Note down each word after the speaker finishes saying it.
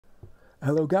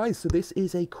Hello guys, so this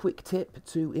is a quick tip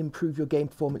to improve your game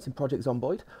performance in Project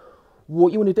Zomboid.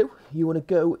 What you want to do, you want to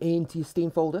go into your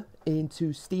Steam folder,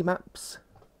 into Steam Apps,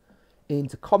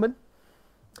 into Common,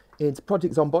 into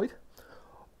Project Zomboid.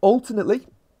 Alternately,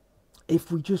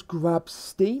 if we just grab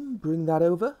Steam, bring that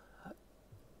over.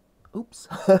 Oops.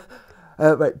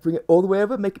 Right, bring it all the way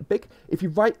over, make it big. If you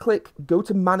right click, go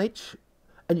to Manage,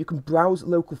 and you can browse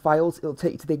local files, it'll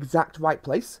take you to the exact right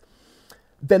place.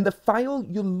 Then the file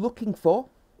you're looking for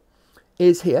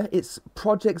is here. It's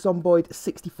Project Zomboid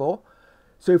 64.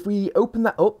 So if we open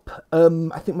that up,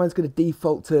 I think mine's going to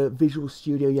default to Visual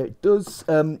Studio. Yeah, it does.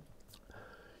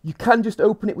 You can just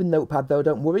open it with Notepad though,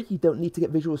 don't worry. You don't need to get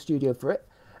Visual Studio for it.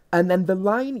 And then the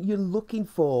line you're looking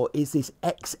for is this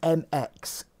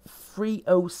XMX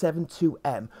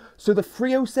 3072M. So the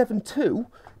 3072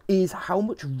 is how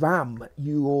much RAM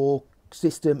your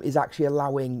system is actually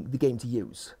allowing the game to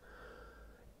use.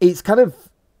 It's kind of,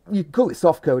 you can call it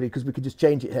soft coded because we could just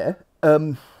change it here.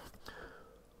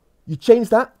 You change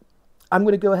that. I'm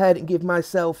going to go ahead and give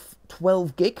myself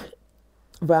 12 gig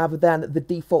rather than the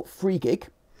default 3 gig.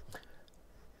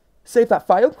 Save that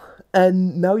file,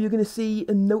 and now you're going to see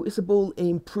a noticeable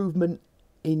improvement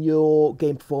in your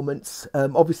game performance.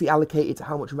 Obviously allocated to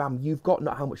how much RAM you've got,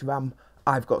 not how much RAM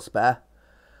I've got spare.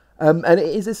 And it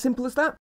is as simple as that.